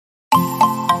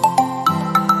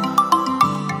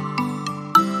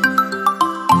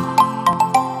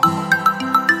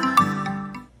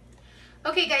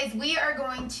we are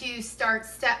going to start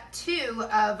step 2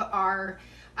 of our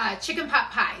chicken pot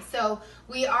pie. So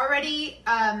we already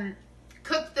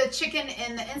cooked the chicken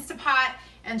in the Instapot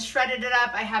and shredded it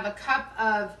up. I have a cup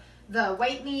of the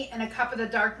white meat and a cup of the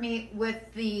dark meat with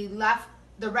the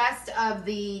rest of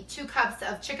the 2 cups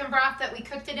of chicken broth that we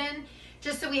cooked it in,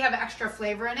 just so we have extra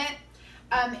flavor in it.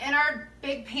 In our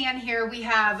big pan here, we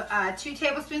have 2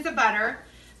 tablespoons of butter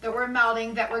that we're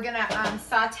melting, that we're gonna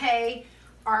saute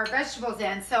our vegetables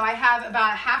in. So I have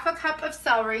about half a cup of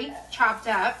celery chopped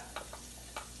up,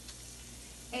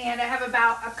 and I have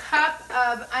about a cup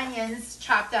of onions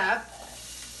chopped up.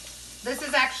 This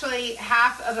is actually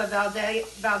half of a Valdelia.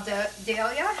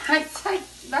 I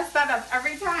mess that up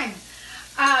every time.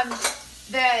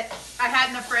 That I had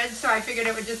in the fridge, so I figured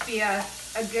it would just be a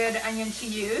good onion to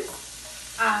use.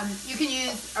 You can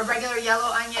use a regular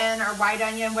yellow onion or white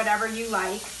onion, whatever you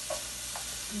like.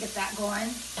 Get that going.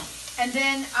 And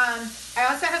then I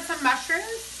also have some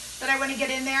mushrooms that I want to get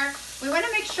in there. We want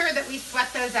to make sure that we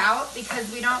sweat those out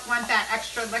because we don't want that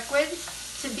extra liquid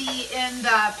to be in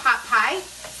the pot pie.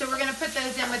 So we're going to put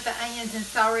those in with the onions and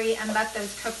celery and let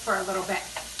those cook for a little bit.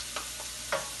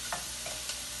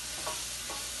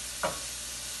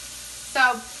 So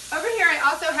over here I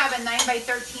also have a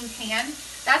 9x13 pan.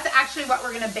 That's actually what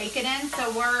we're going to bake it in.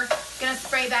 So we're going to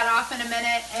spray that off in a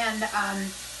minute and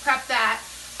prep that.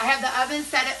 I have the oven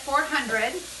set at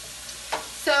 400.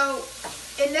 So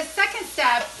in this second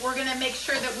step, we're going to make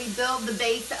sure that we build the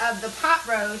base of the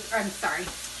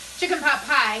chicken pot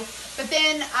pie. But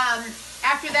then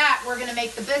after that, we're going to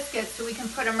make the biscuits so we can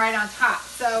put them right on top.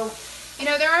 So, you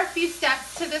know, there are a few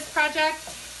steps to this project,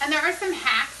 and there are some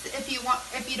hacks if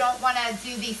you don't want to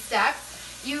do these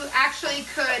steps. You actually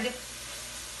could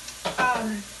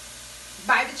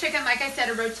buy the chicken, like I said,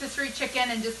 a rotisserie chicken,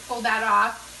 and just pull that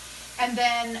off. And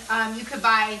then you could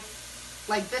buy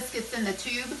like biscuits in the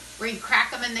tube where you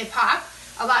crack them and they pop.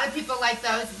 A lot of people like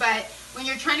those, but when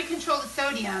you're trying to control the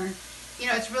sodium, you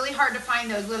know, it's really hard to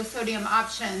find those low sodium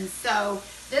options. So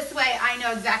this way I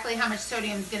know exactly how much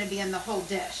sodium is going to be in the whole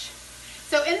dish.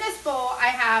 So in this bowl I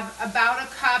have about a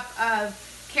cup of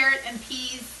carrot and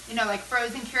peas, you know, like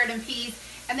frozen carrot and peas.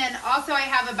 And then also I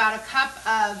have about a cup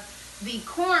of the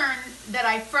corn that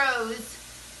I froze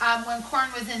when corn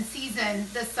was in season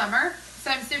this summer.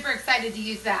 So I'm super excited to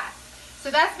use that.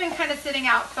 So that's been kind of sitting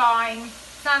out thawing.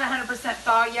 It's not 100%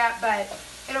 thaw yet, but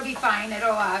it'll be fine.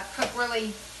 It'll cook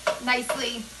really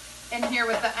nicely in here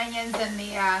with the onions and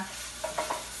the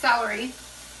celery.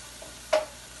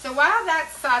 So while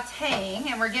that's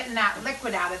sauteing and we're getting that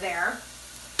liquid out of there,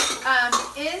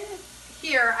 in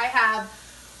here I have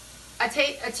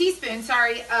a teaspoon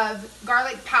of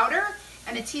garlic powder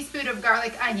and a teaspoon of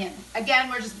garlic onion. Again,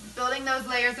 we're just building those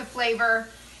layers of flavor,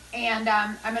 and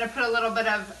I'm going to put a little bit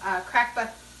of cracked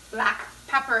black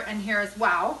pepper in here as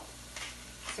well.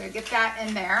 So get that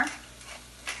in there.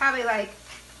 Probably like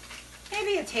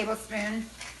maybe a tablespoon.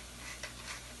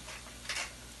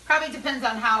 Probably depends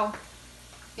on how,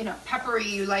 you know, peppery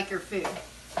you like your food.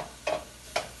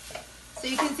 So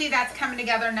you can see that's coming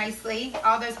together nicely,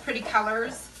 all those pretty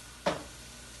colors.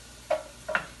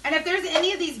 And if there's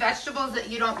any of these vegetables that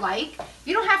you don't like,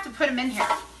 you don't have to put them in here.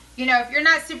 You know, if you're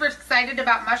not super excited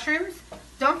about mushrooms,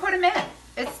 don't put them in.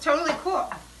 It's totally cool.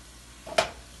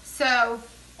 So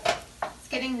it's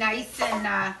getting nice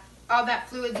and all that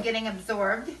fluid's getting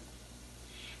absorbed.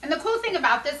 And the cool thing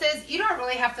about this is you don't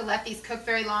really have to let these cook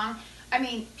very long. I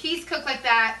mean, peas cook like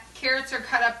that, carrots are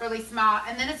cut up really small,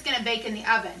 and then it's gonna bake in the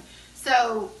oven.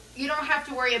 So you don't have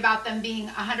to worry about them being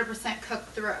 100% cooked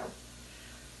through.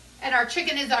 And our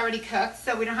chicken is already cooked,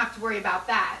 so we don't have to worry about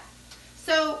that.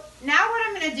 So now what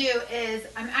I'm going to do is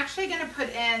I'm actually going to put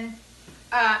in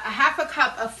a half a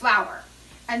cup of flour.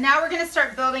 And now we're going to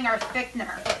start building our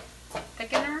thickener.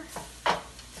 Thickener?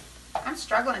 I'm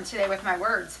struggling today with my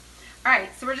words. All right,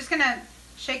 so we're just going to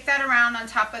shake that around on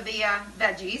top of the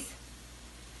veggies.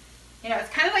 You know,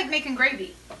 it's kind of like making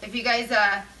gravy. If you guys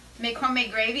make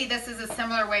homemade gravy, this is a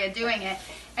similar way of doing it.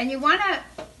 And you want to,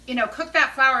 you know, cook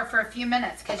that flour for a few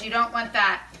minutes because you don't want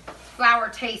that flour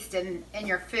taste in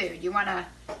your food. You want to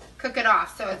cook it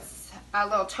off so it's a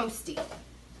little toasty.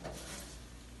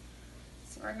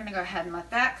 So we're going to go ahead and let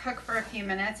that cook for a few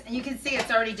minutes. And you can see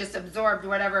it's already just absorbed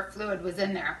whatever fluid was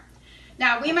in there.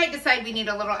 Now we might decide we need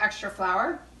a little extra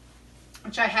flour,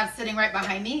 which I have sitting right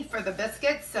behind me for the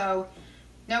biscuits, so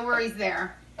no worries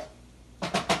there. All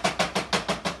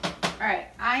right,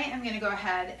 I am going to go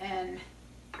ahead and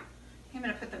I'm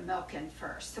going to put the milk in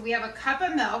first. So we have a cup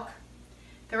of milk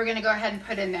that we're going to go ahead and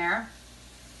put in there.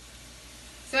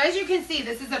 So as you can see,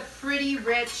 this is a pretty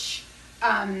rich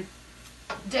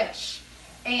dish.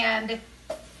 And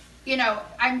you know,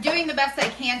 I'm doing the best I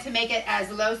can to make it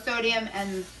as low sodium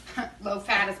and low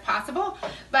fat as possible.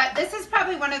 But this is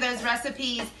probably one of those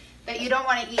recipes that you don't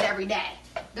want to eat every day.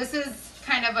 This is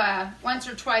kind of a once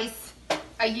or twice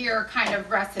a year kind of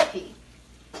recipe.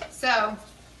 So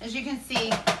as you can see,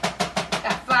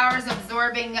 that flour is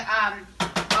absorbing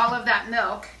all of that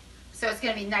milk. So it's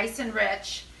going to be nice and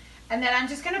rich. And then I'm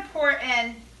just going to pour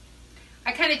in,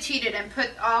 I kind of cheated and put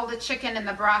all the chicken and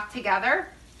the broth together.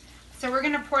 So we're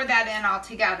going to pour that in all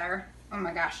together. Oh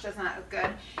my gosh, does not look good.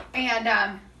 And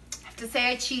I have to say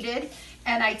I cheated,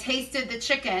 and I tasted the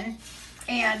chicken,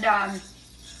 and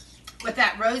with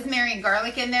that rosemary and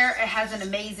garlic in there, it has an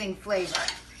amazing flavor.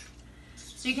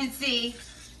 So you can see,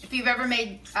 if you've ever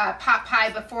made pot pie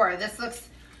before, this looks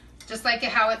just like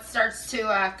how it starts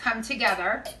to come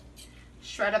together.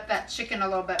 Shred up that chicken a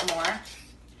little bit more.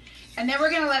 And then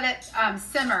we're going to let it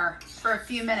simmer for a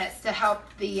few minutes to help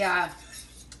the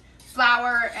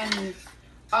flour and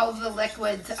all of the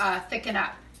liquids thicken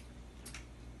up.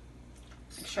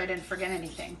 Make sure I didn't forget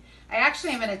anything. I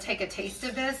actually am going to take a taste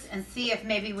of this and see if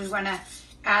maybe we want to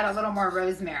add a little more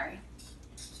rosemary.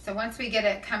 So once we get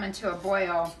it coming to a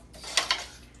boil,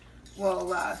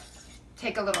 we'll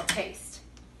take a little taste.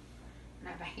 And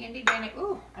I have a handy dandy,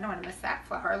 ooh, I don't want to miss that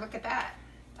flour. Look at that.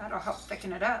 That'll help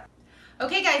thicken it up.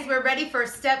 Okay guys, we're ready for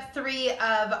step 3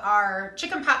 of our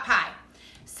chicken pot pie.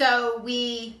 So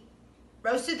we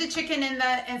roasted the chicken in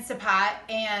the Instant Pot,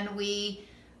 and we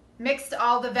mixed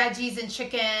all the veggies and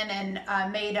chicken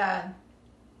and made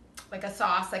like a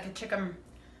sauce, like a chicken,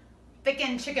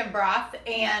 thickened chicken broth.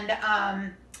 And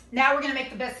now we're gonna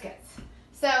make the biscuits.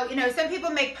 So, you know, some people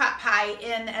make pot pie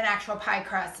in an actual pie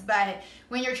crust, but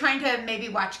when you're trying to maybe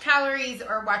watch calories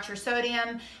or watch your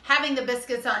sodium, having the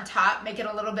biscuits on top make it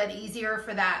a little bit easier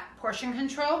for that portion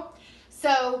control.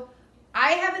 So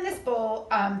I have in this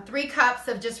bowl 3 cups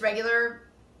of just regular,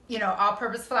 you know,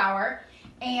 all-purpose flour,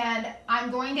 and I'm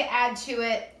going to add to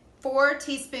it 4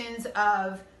 teaspoons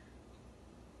of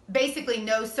basically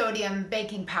no sodium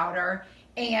baking powder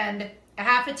and a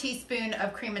half a teaspoon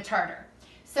of cream of tartar.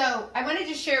 So I wanted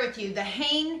to share with you the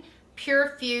Hain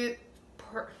Pure Foods,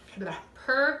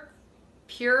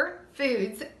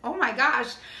 oh my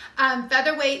gosh,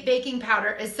 featherweight baking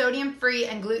powder is sodium free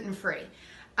and gluten free.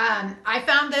 I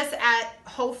found this at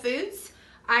Whole Foods.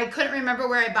 I couldn't remember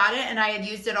where I bought it, and I had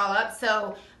used it all up.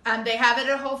 So they have it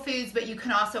at Whole Foods, but you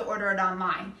can also order it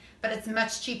online. But it's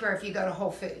much cheaper if you go to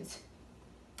Whole Foods.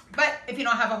 But if you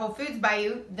don't have a Whole Foods by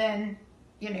you, then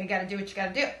you know you got to do what you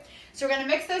got to do. So we're going to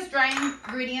mix those dry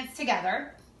ingredients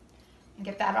together and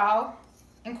get that all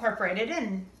incorporated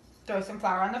and throw some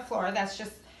flour on the floor. That's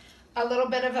just a little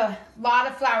bit of a lot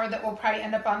of flour that will probably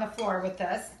end up on the floor with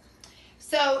this.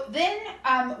 So then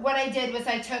what I did was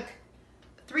I took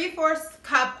 3/4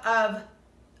 cup of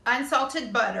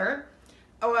unsalted butter,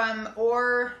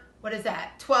 or what is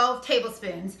that, 12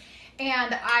 tablespoons.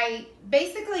 And I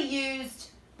basically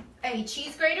used a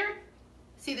cheese grater.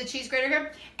 See the cheese grater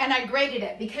here? And I grated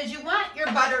it because you want your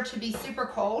butter to be super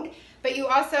cold, but you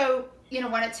also, you know,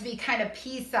 want it to be kind of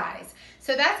pea size.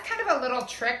 So that's kind of a little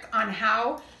trick on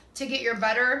how to get your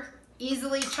butter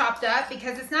easily chopped up,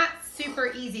 because it's not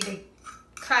super easy to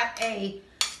cut a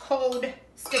cold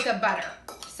stick of butter.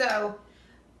 So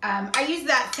I use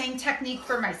that same technique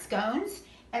for my scones,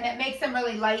 and it makes them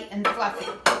really light and fluffy.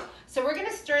 So we're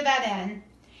gonna stir that in.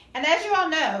 And as you all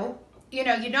know, you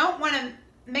don't wanna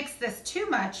mix this too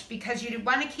much because you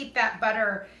want to keep that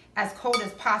butter as cold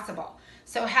as possible.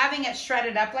 So having it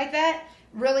shredded up like that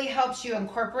really helps you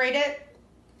incorporate it.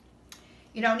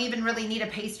 You don't even really need a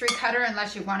pastry cutter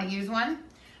unless you want to use one.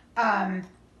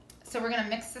 So we're going to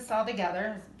mix this all together.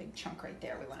 There's a big chunk right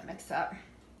there we want to mix up.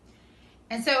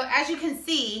 And so as you can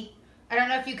see, I don't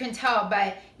know if you can tell,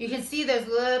 but you can see those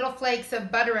little flakes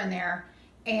of butter in there,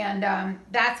 and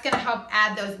that's going to help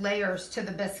add those layers to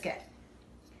the biscuit.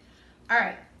 All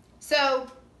right, so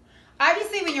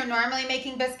obviously when you're normally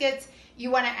making biscuits, you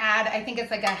want to add, I think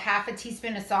it's like a half a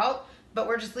teaspoon of salt, but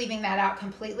we're just leaving that out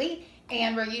completely,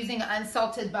 and we're using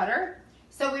unsalted butter.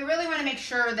 So we really want to make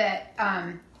sure that,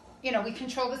 we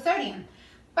control the sodium.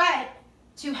 But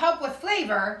to help with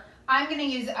flavor, I'm going to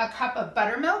use a cup of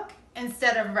buttermilk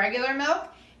instead of regular milk,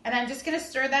 and I'm just going to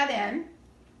stir that in.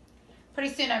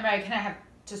 Pretty soon I'm going to have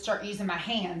to start using my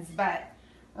hands, but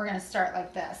we're going to start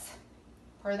like this.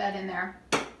 Pour that in there.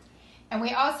 And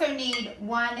we also need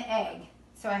 1 egg.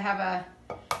 So I have a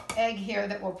egg here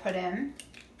that we'll put in.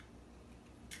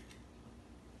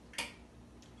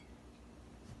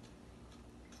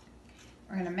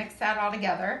 We're going to mix that all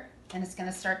together, and it's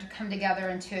going to start to come together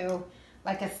into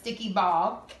like a sticky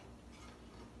ball.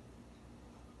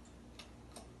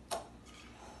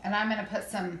 And I'm going to put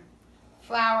some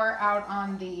flour out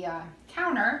on the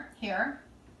counter here.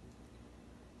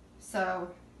 So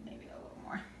maybe a little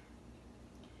more.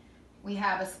 We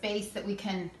have a space that we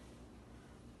can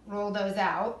roll those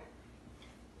out.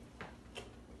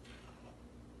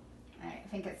 All right, I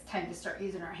think it's time to start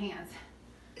using our hands.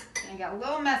 I got a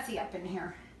little messy up in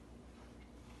here.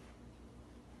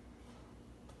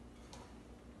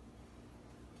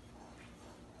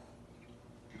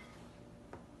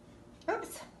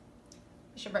 Oops,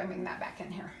 I should bring that back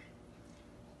in here.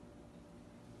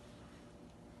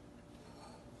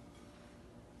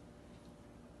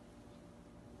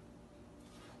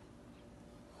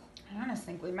 I honestly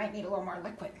think we might need a little more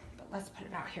liquid, but let's put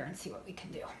it out here and see what we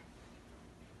can do.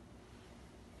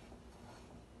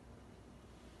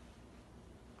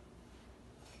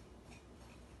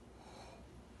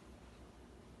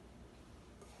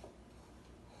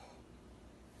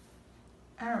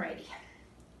 Alrighty,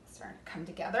 starting to come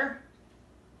together.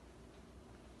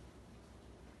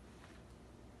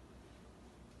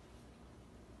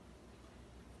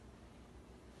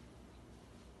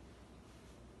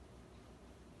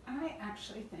 I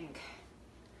actually think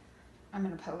I'm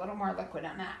going to put a little more liquid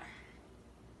on that.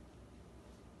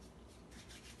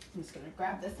 I'm just going to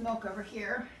grab this milk over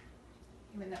here.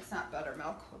 Even though it's not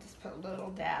buttermilk, we'll just put a little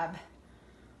dab,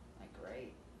 like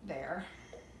right there.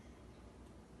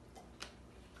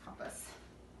 Help us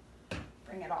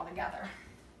bring it all together.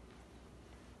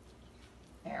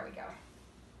 There we go.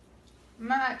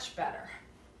 Much better.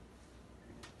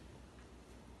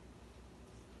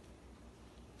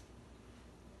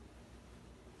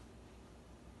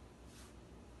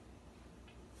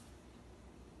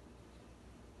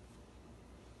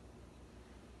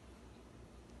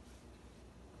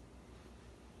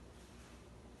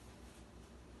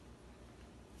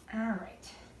 All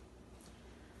right.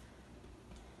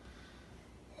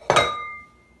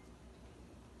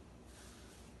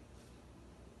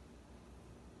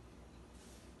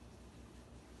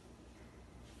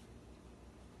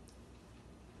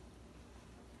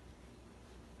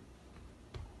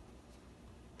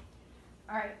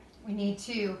 All right, we need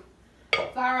to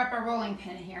flour up our rolling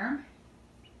pin here.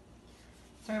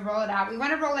 So we roll it out. We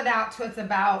want to roll it out till it's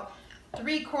about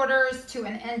 3/4 to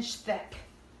an inch thick.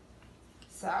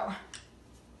 So,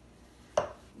 you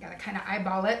gotta kind of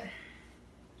eyeball it.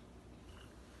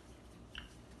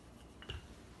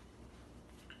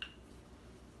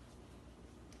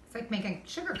 It's like making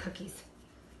sugar cookies.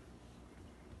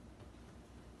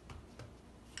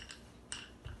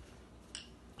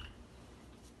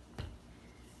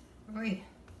 We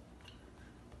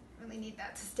really need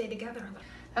that to stay together.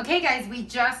 Okay guys, we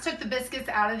just took the biscuits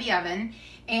out of the oven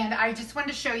and I just wanted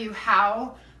to show you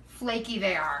how flaky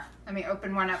they are. Let me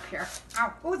open one up here.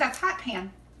 Oh, that's hot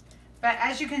pan. But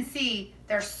as you can see,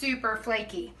 they're super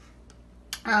flaky.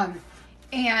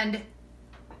 And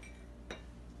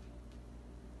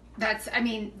that's, I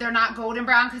mean, they're not golden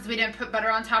brown because we didn't put butter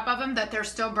on top of them, but they're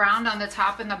still browned on the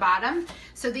top and the bottom.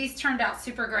 So these turned out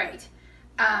super great.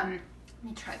 Let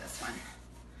me try this one.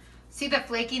 See the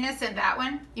flakiness in that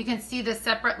one? You can see the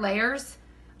separate layers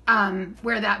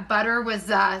where that butter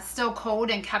was still cold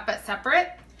and kept it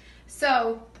separate.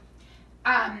 So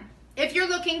if you're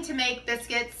looking to make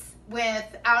biscuits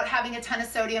without having a ton of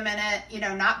sodium in it, you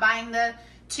know, not buying the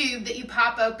tube that you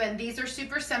pop open, these are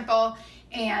super simple.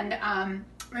 And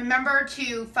remember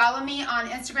to follow me on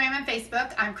Instagram and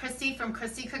Facebook. I'm Christy from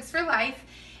Christy Cooks for Life.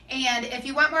 And if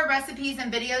you want more recipes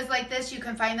and videos like this, you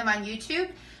can find them on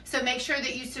YouTube. So make sure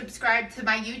that you subscribe to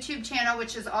my YouTube channel,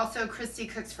 which is also Christy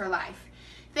Cooks for Life.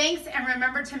 Thanks, and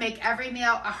remember to make every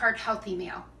meal a heart-healthy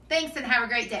meal. Thanks, and have a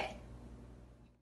great day.